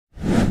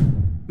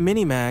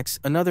MiniMax,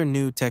 another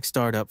new tech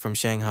startup from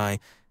Shanghai,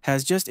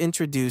 has just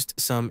introduced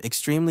some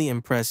extremely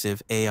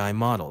impressive AI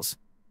models.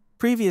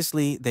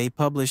 Previously, they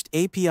published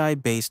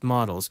API-based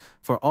models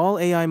for all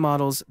AI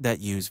models that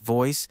use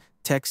voice,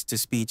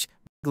 text-to-speech,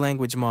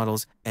 language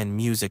models, and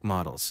music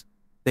models.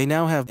 They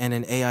now have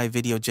an AI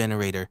video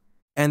generator,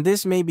 and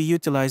this may be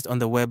utilized on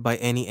the web by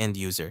any end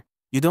user.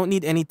 You don't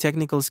need any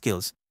technical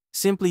skills.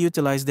 Simply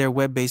utilize their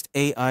web-based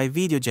AI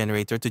video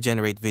generator to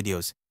generate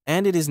videos,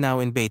 and it is now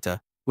in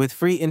beta, with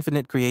free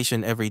infinite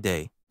creation every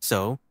day.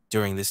 So,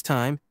 during this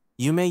time,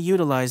 you may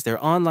utilize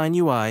their online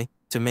UI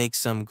to make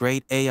some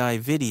great AI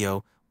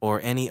video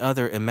or any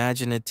other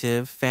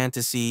imaginative,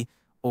 fantasy,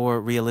 or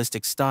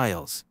realistic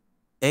styles.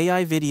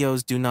 AI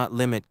videos do not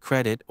limit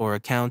credit or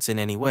accounts in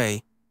any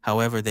way.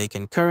 However, they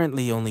can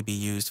currently only be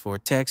used for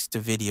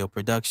text-to-video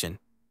production.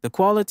 The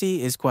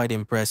quality is quite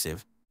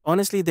impressive.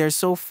 Honestly, there's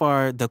so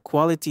far the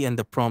quality and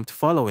the prompt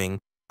following.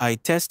 I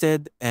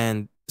tested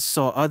and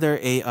saw other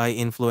AI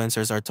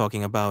influencers are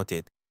talking about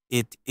it.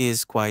 It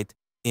is quite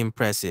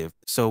impressive.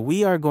 So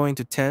we are going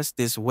to test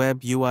this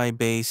web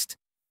UI-based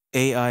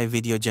AI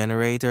video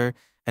generator,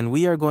 and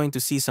we are going to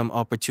see some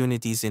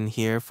opportunities in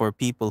here for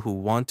people who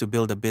want to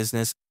build a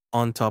business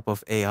on top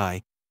of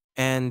AI.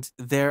 And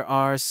there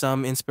are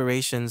some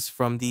inspirations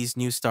from these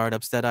new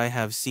startups that I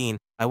have seen.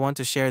 I want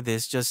to share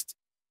this just,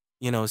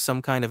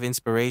 some kind of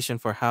inspiration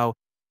for how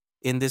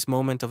in this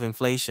moment of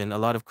inflation, a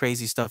lot of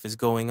crazy stuff is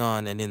going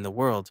on and in the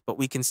world, but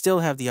we can still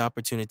have the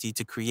opportunity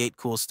to create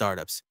cool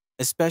startups,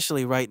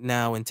 especially right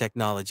now in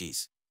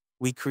technologies.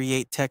 We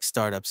create tech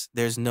startups,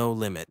 there's no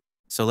limit.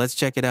 So let's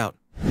check it out.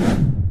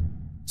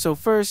 So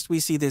first, we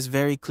see this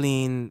very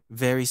clean,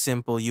 very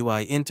simple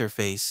UI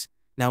interface.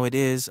 Now it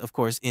is, of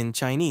course, in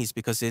Chinese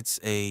because it's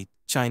a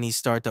Chinese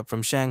startup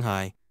from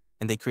Shanghai,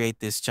 and they create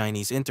this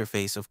Chinese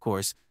interface, of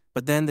course.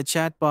 But then the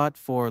chatbot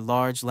for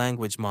large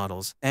language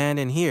models. And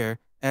in here,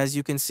 as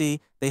you can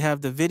see, they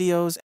have the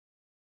videos,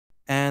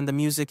 and the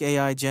music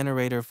AI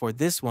generator for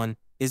this one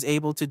is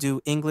able to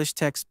do English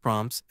text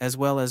prompts as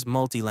well as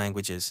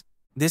multi-languages.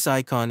 This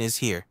icon is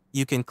here.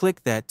 You can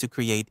click that to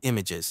create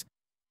images.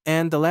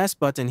 And the last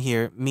button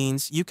here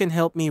means you can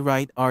help me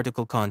write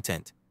article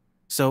content.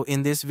 So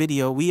in this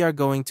video, we are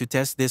going to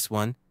test this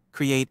one,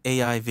 create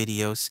AI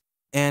videos.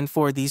 And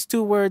for these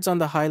two words on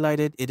the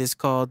highlighted, it is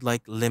called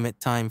like limit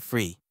time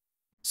free.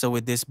 So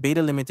with this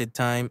beta limited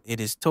time,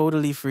 it is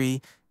totally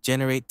free.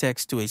 Generate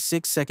text to a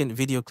 6-second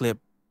video clip.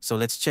 So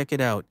let's check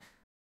it out.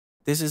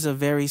 This is a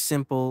very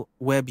simple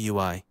web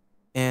UI.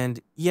 And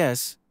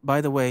yes, by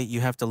the way,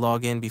 you have to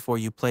log in before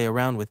you play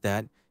around with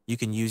that. You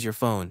can use your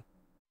phone.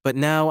 But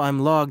now I'm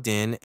logged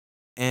in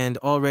and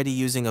already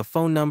using a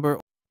phone number.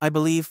 I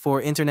believe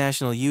for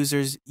international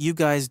users, you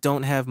guys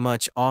don't have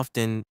much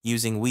often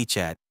using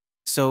WeChat.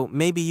 So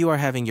maybe you are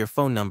having your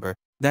phone number.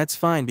 That's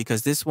fine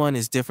because this one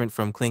is different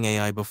from Kling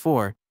AI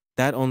before.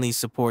 That only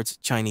supports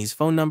Chinese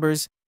phone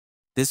numbers.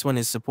 This one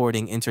is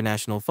supporting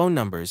international phone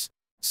numbers.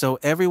 So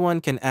everyone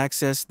can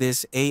access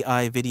this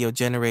AI video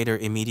generator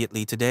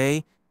immediately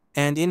today.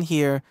 And in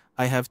here,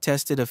 I have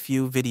tested a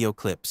few video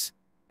clips.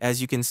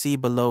 As you can see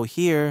below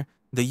here,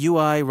 the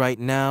UI right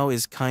now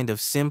is kind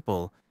of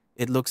simple.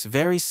 It looks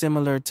very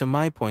similar to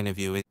my point of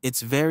view.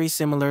 It's very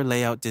similar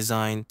layout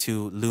design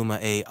to Luma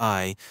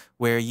AI,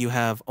 where you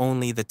have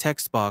only the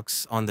text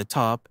box on the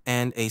top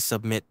and a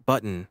submit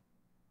button.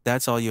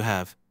 That's all you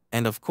have.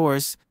 And of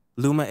course,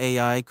 Luma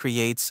AI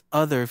creates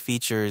other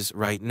features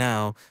right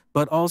now,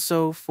 but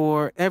also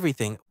for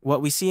everything.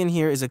 What we see in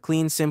here is a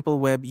clean, simple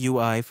web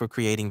UI for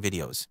creating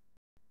videos.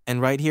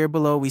 And right here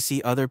below, we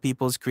see other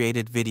people's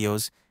created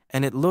videos,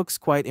 and it looks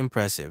quite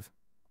impressive.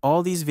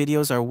 All these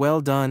videos are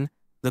well done.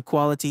 The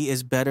quality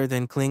is better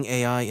than Kling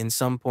AI in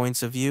some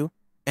points of view,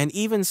 and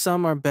even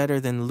some are better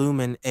than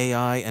Lumen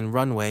AI and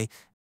Runway.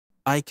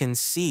 I can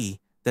see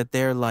that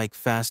they're like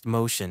fast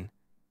motion.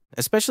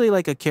 Especially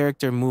like a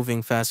character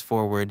moving fast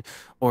forward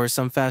or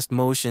some fast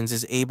motions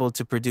is able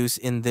to produce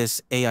in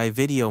this AI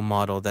video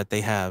model that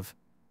they have.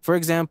 For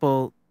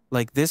example,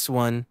 like this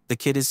one, the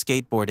kid is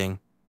skateboarding.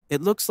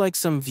 It looks like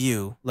some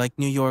view, like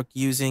New York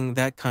using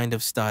that kind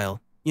of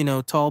style.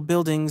 Tall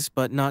buildings,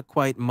 but not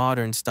quite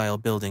modern style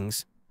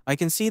buildings. I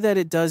can see that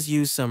it does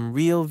use some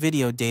real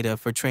video data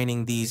for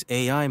training these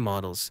AI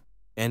models.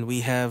 And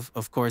we have,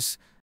 of course,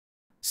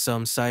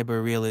 some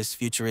cyber-realist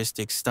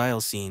futuristic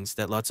style scenes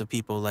that lots of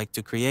people like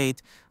to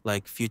create,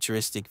 like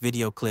futuristic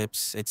video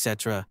clips,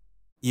 etc.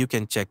 You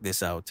can check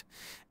this out.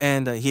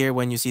 And here,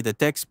 when you see the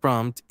text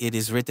prompt, it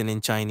is written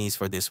in Chinese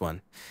for this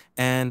one.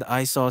 And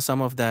I saw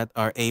some of that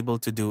are able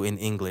to do in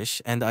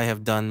English, and I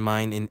have done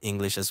mine in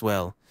English as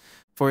well.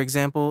 For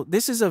example,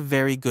 this is a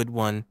very good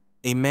one.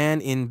 A man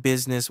in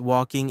business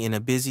walking in a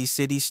busy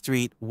city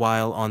street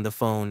while on the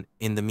phone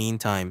in the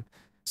meantime.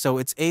 So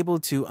it's able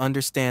to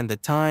understand the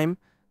time,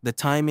 the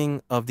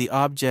timing of the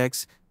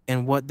objects,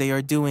 and what they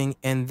are doing,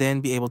 and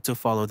then be able to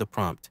follow the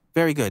prompt.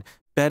 Very good.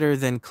 Better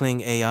than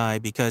Kling AI,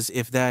 because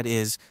if that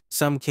is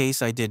some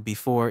case I did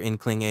before in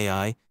Kling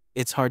AI,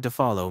 it's hard to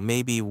follow.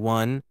 Maybe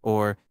one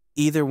or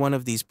either one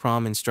of these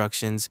prompt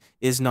instructions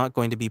is not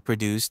going to be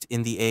produced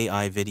in the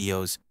AI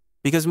videos.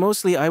 Because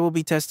mostly I will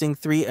be testing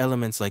three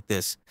elements like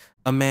this: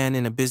 a man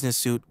in a business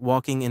suit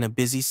walking in a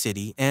busy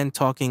city and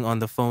talking on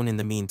the phone in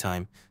the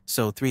meantime.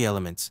 So three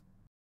elements.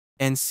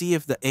 And see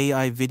if the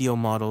AI video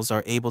models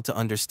are able to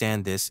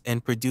understand this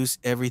and produce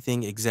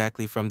everything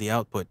exactly from the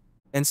output.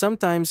 And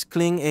sometimes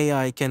Kling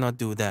AI cannot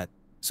do that.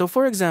 So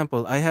for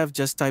example, I have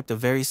just typed a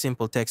very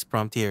simple text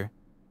prompt here.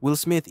 Will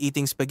Smith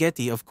eating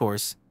spaghetti, of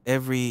course. A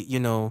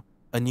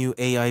new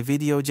AI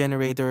video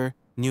generator,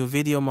 new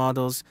video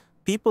models,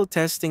 people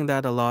testing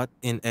that a lot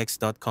in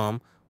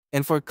x.com.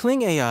 And for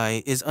Kling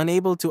AI is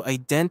unable to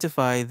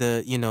identify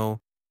the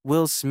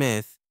Will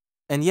Smith.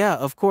 And yeah,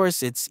 of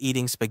course it's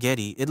eating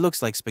spaghetti. It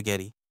looks like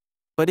spaghetti.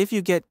 But if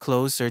you get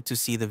closer to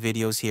see the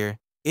videos here,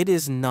 it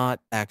is not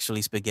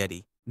actually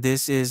spaghetti.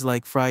 This is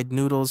like fried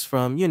noodles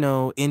from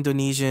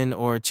Indonesian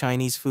or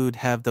Chinese food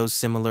have those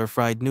similar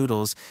fried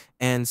noodles,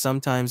 and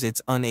sometimes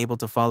it's unable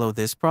to follow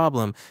this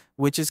problem,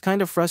 which is kind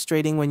of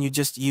frustrating when you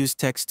just use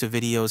text to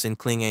videos in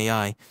Kling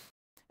AI.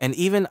 And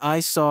even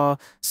I saw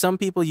some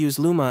people use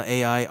Luma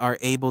AI are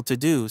able to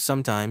do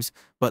sometimes,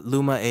 but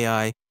Luma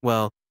AI,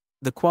 well,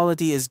 the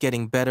quality is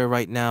getting better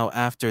right now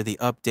after the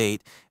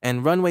update,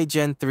 and Runway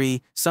Gen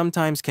 3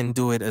 sometimes can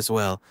do it as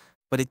well.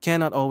 But it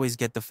cannot always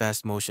get the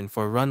fast motion.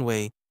 For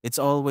Runway, it's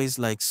always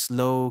like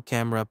slow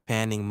camera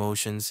panning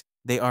motions.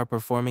 They are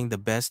performing the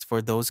best for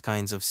those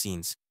kinds of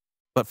scenes.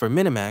 But for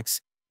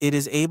MiniMax, it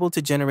is able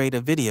to generate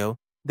a video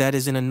that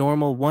is in a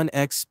normal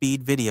 1x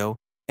speed video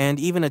and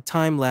even a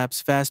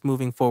time-lapse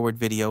fast-moving forward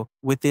video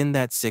within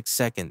that 6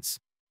 seconds.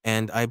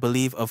 And I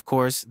believe, of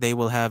course, they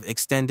will have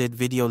extended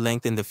video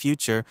length in the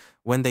future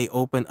when they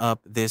open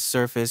up this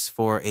surface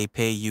for a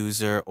pay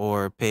user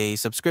or pay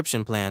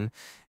subscription plan.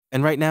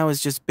 And right now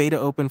it's just beta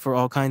open for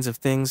all kinds of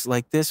things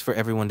like this for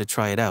everyone to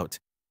try it out.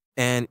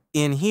 And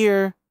in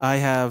here, I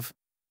have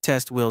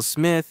test Will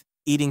Smith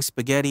eating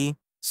spaghetti.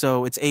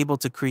 So it's able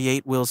to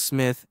create Will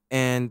Smith,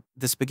 and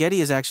the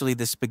spaghetti is actually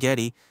the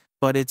spaghetti,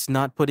 but it's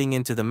not putting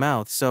into the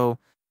mouth. So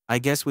I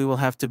guess we will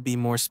have to be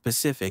more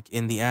specific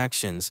in the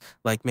actions,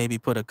 like maybe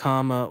put a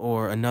comma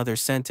or another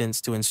sentence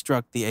to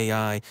instruct the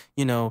AI,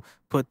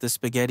 put the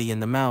spaghetti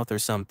in the mouth or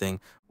something,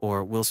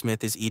 or Will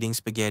Smith is eating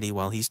spaghetti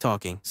while he's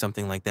talking,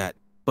 something like that.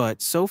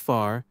 But so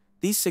far,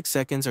 these 6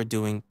 seconds are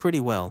doing pretty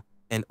well.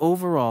 And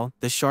overall,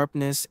 the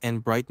sharpness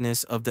and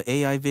brightness of the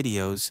AI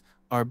videos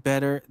are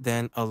better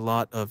than a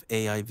lot of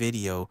AI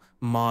video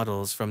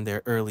models from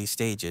their early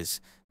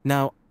stages.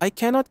 Now, I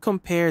cannot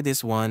compare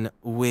this one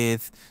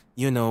with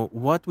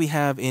what we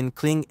have in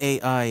Kling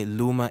AI,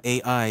 Luma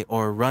AI,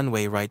 or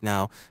Runway right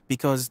now,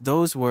 because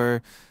those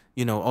were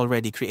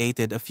already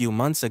created a few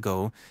months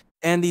ago.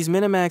 And these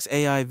MiniMax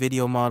AI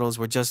video models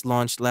were just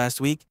launched last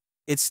week.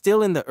 It's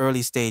still in the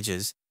early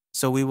stages,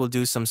 so we will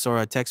do some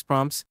Sora text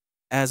prompts,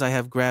 as I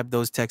have grabbed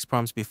those text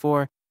prompts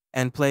before,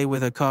 and play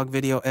with a Cog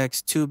Video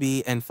X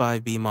 2B and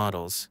 5B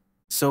models.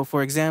 So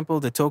for example,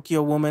 the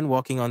Tokyo woman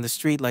walking on the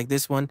street like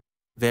this one,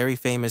 very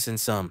famous in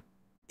some.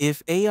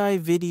 If AI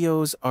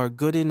videos are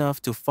good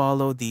enough to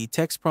follow the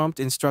text prompt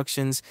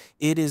instructions,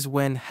 it is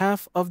when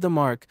half of the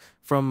mark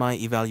from my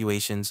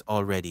evaluations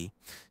already.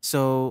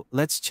 So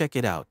let's check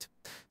it out.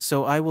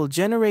 So I will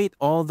generate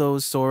all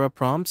those Sora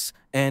prompts,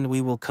 and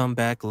we will come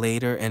back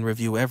later and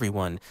review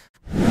everyone.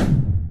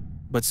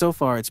 But so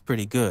far it's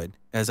pretty good,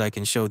 as I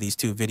can show these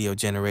two video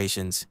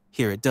generations.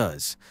 Here it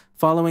does,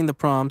 following the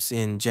prompts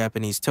in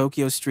Japanese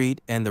Tokyo Street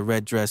and the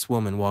red dress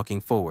woman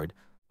walking forward.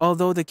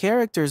 Although the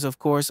characters, of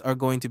course, are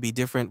going to be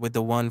different with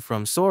the one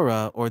from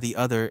Sora or the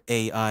other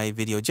AI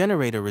video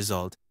generator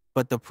result,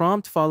 but the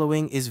prompt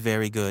following is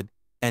very good.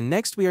 And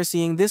next we are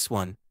seeing this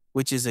one,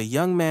 which is a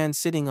young man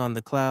sitting on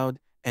the cloud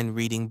and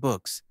reading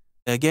books.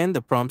 Again,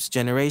 the prompts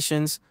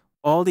generations,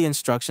 all the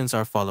instructions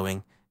are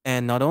following,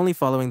 and not only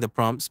following the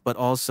prompts, but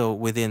also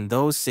within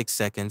those 6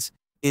 seconds,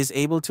 is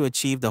able to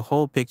achieve the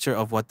whole picture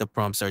of what the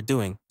prompts are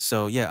doing.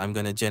 So yeah, I'm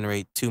going to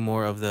generate 2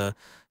 more of the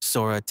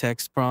Sora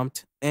text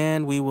prompt,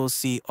 and we will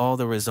see all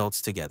the results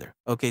together.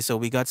 Okay, so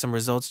we got some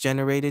results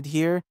generated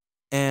here,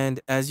 and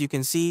as you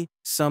can see,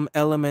 some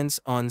elements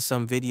on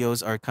some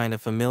videos are kind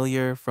of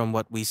familiar from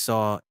what we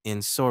saw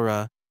in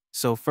Sora.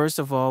 So first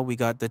of all, we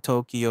got the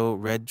Tokyo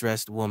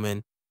red-dressed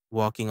woman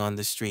walking on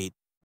the street.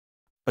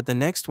 But the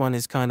next one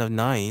is kind of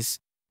nice,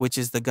 which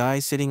is the guy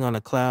sitting on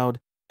a cloud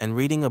and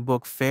reading a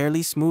book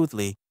fairly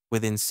smoothly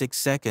within 6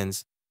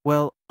 seconds.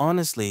 Well,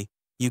 honestly,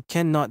 you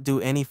cannot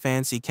do any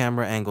fancy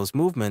camera angles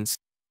movements,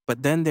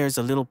 but then there's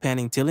a little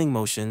panning tilling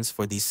motions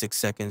for these 6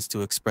 seconds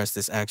to express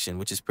this action,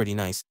 which is pretty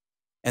nice.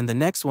 And the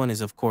next one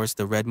is, of course,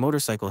 the red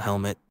motorcycle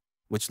helmet,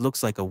 which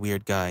looks like a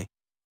weird guy.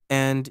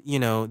 And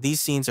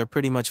these scenes are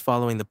pretty much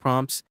following the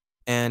prompts,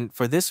 and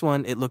for this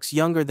one, it looks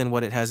younger than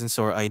what it has in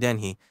Sora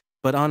Idenhi.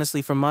 But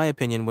honestly, from my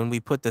opinion, when we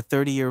put the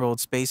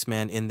 30-year-old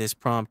spaceman in this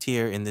prompt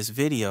here in this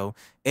video,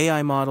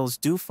 AI models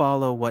do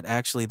follow what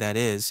actually that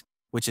is,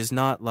 which is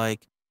not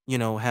like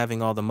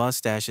having all the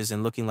mustaches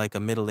and looking like a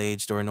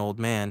middle-aged or an old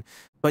man.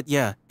 But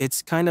yeah,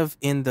 it's kind of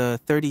in the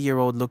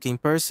 30-year-old looking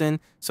person,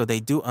 so they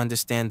do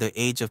understand the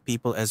age of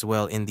people as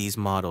well in these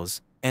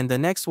models. And the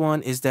next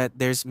one is that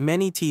there's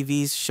many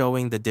TVs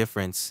showing the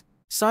difference.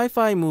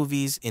 Sci-fi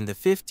movies in the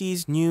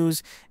 50s,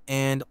 news,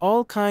 and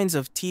all kinds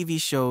of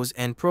TV shows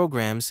and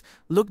programs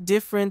look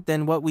different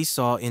than what we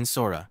saw in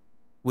Sora,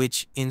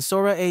 which in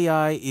Sora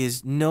AI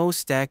is no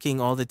stacking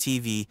all the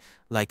TV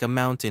like a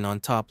mountain on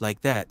top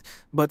like that.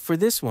 But for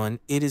this one,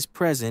 it is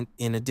present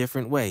in a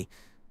different way.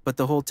 But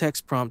the whole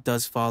text prompt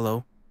does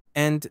follow.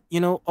 And,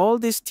 all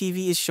this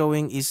TV is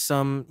showing is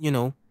some,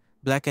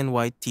 black and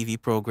white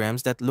TV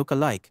programs that look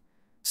alike.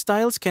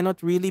 Styles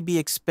cannot really be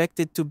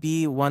expected to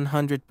be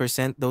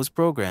 100% those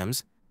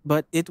programs,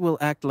 but it will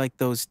act like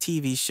those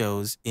TV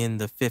shows in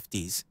the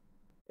 50s.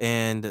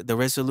 And the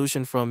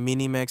resolution from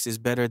MiniMax is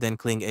better than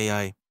Kling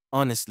AI.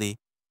 Honestly,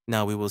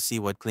 now we will see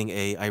what Kling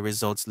AI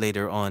results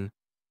later on.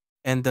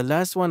 And the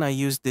last one, I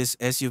used this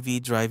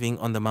SUV driving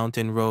on the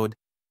mountain road,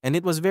 and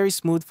it was very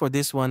smooth for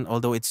this one,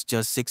 although it's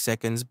just 6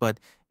 seconds, but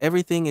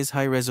everything is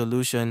high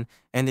resolution,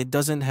 and it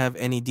doesn't have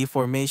any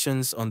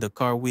deformations on the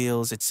car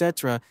wheels,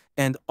 etc.,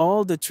 and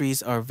all the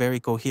trees are very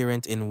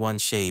coherent in one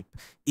shape.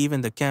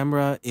 Even the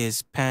camera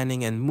is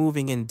panning and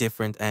moving in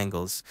different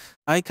angles.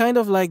 I kind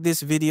of like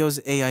this video's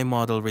AI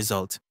model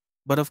result.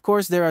 But of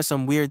course, there are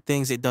some weird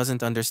things it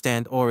doesn't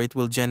understand or it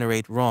will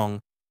generate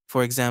wrong.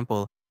 For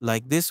example,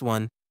 like this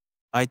one,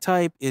 I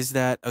type is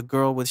that a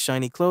girl with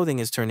shiny clothing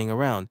is turning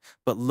around,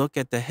 but look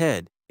at the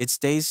head. It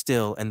stays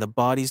still and the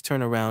bodies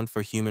turn around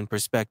for human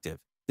perspective.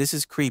 This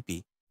is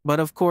creepy. But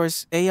of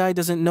course, AI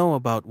doesn't know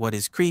about what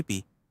is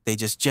creepy. They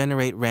just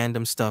generate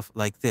random stuff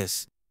like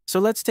this. So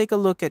let's take a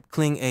look at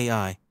Kling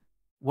AI.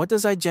 What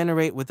does I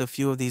generate with a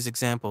few of these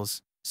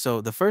examples?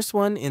 So the first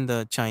one in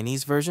the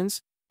Chinese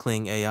versions,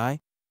 Kling AI,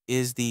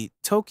 is the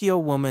Tokyo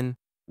woman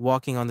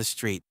walking on the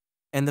street.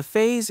 And the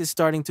phase is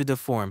starting to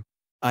deform.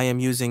 I am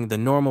using the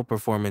normal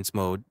performance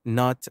mode,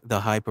 not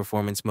the high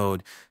performance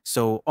mode.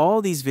 So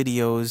all these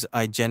videos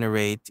I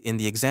generate in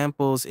the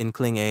examples in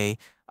Kling AI,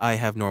 I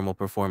have normal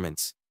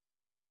performance.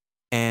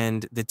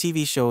 And the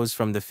TV shows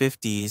from the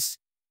 50s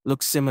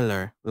look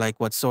similar, like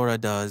what Sora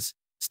does,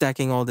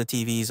 stacking all the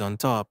TVs on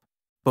top.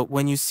 But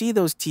when you see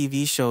those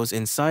TV shows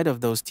inside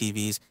of those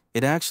TVs,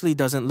 it actually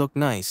doesn't look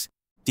nice,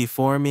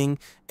 deforming,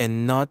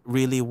 and not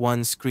really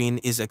one screen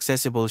is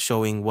accessible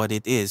showing what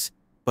it is.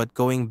 But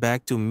going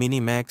back to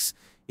MiniMax,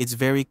 it's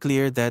very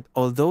clear that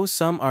although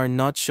some are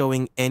not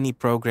showing any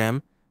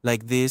program,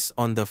 like this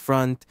on the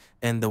front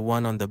and the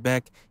one on the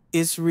back,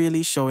 is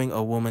really showing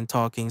a woman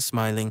talking,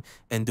 smiling,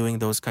 and doing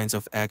those kinds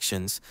of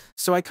actions.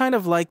 So I kind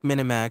of like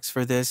MiniMax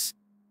for this,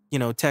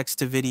 text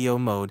to video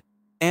mode.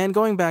 And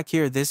going back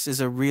here, this is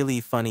a really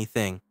funny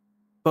thing.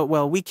 But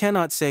well, we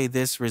cannot say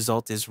this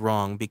result is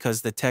wrong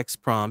because the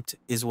text prompt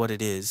is what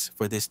it is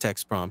for this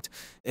text prompt.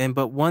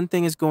 But one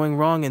thing is going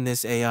wrong in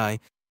this AI.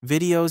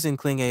 Videos in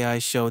Kling AI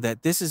show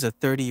that this is a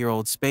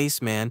 30-year-old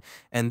spaceman,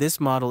 and this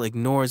model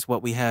ignores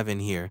what we have in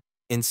here.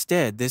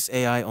 Instead, this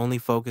AI only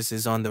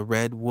focuses on the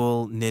red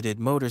wool knitted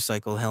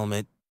motorcycle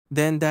helmet.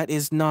 Then that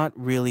is not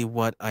really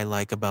what I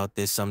like about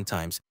this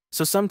sometimes.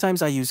 So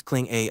sometimes I use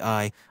Kling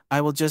AI.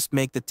 I will just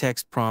make the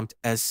text prompt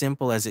as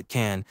simple as it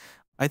can.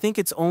 I think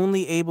it's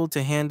only able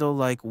to handle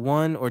like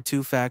 1 or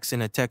 2 facts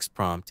in a text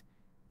prompt.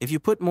 If you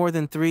put more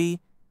than 3,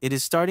 it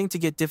is starting to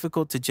get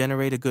difficult to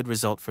generate a good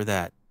result for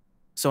that.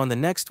 So on the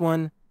next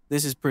one,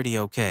 this is pretty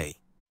okay.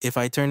 If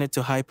I turn it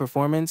to high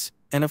performance,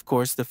 and of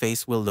course the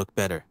face will look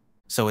better.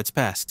 So it's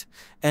passed.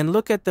 And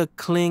look at the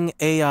Kling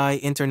AI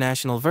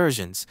international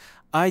versions.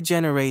 I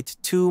generate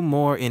 2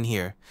 more in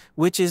here,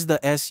 which is the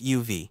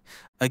SUV.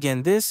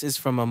 Again, this is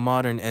from a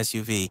modern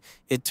SUV.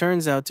 It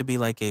turns out to be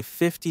like a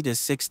 50 to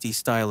 60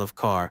 style of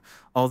car,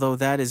 although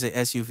that is a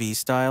SUV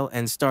style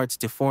and starts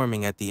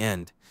deforming at the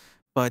end.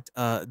 But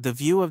the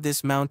view of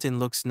this mountain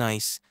looks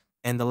nice.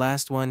 And the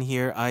last one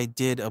here, I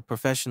did a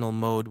professional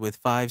mode with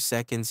 5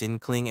 seconds in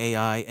Kling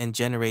AI and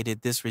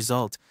generated this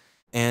result.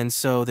 And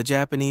so the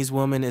Japanese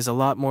woman is a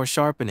lot more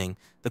sharpening.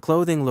 The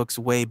clothing looks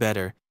way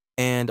better.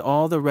 And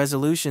all the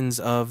resolutions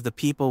of the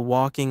people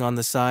walking on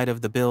the side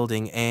of the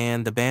building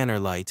and the banner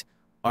light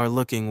are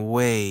looking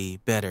way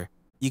better.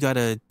 You got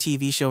a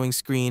TV showing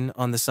screen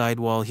on the side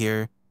wall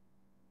here.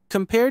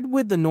 Compared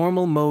with the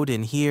normal mode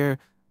in here,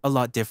 a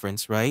lot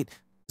difference, right?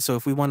 So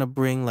if we want to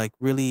bring like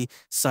really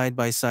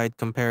side-by-side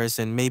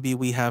comparison, maybe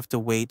we have to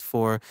wait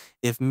for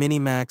if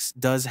MiniMax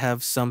does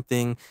have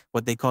something,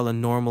 what they call a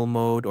normal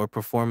mode or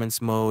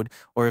performance mode,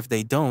 or if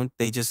they don't,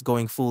 they just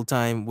going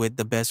full-time with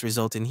the best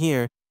result in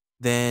here,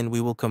 then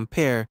we will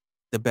compare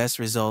the best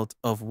result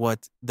of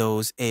what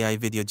those AI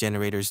video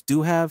generators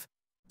do have.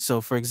 So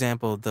for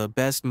example, the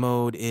best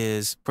mode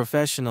is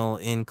professional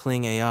in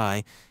Kling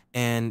AI,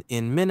 and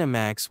in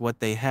MiniMax,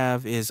 what they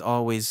have is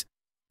always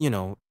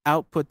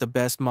output the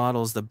best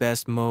models, the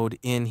best mode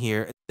in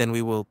here, then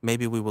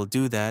maybe we will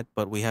do that,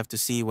 but we have to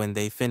see when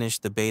they finish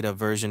the beta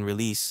version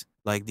release,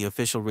 like the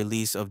official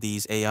release of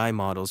these AI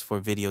models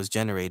for videos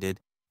generated,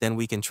 then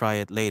we can try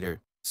it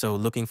later. So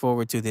looking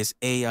forward to this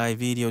AI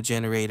video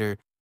generator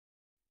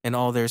and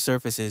all their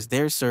surfaces.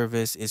 Their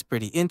service is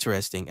pretty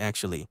interesting,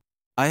 actually.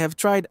 I have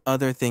tried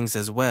other things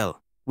as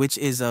well, which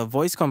is a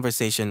voice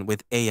conversation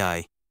with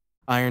AI,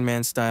 Iron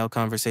Man style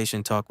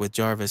conversation talk with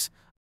Jarvis.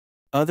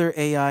 Other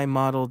AI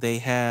model they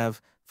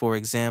have, for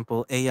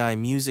example, AI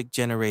music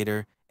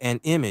generator and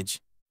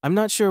image. I'm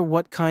not sure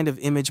what kind of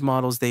image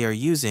models they are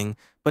using,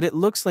 but it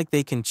looks like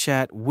they can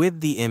chat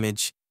with the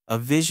image, a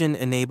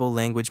vision-enabled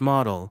language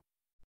model.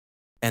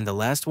 And the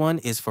last one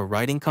is for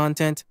writing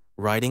content,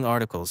 writing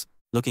articles.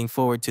 Looking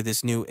forward to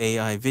this new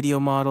AI video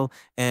model,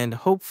 and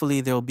hopefully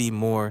there'll be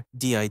more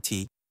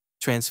DiT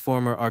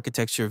Transformer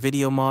Architecture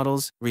video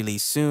models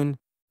released soon.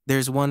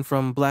 There's one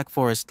from Black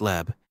Forest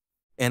Lab.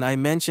 And I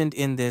mentioned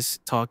in this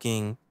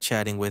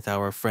chatting with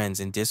our friends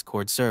in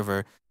Discord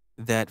server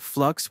that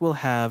Flux will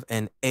have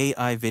an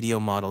AI video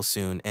model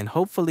soon, and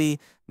hopefully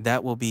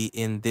that will be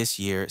in this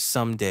year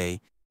someday.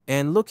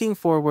 And looking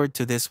forward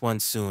to this one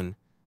soon.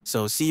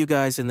 So see you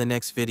guys in the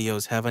next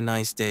videos. Have a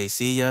nice day.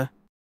 See ya.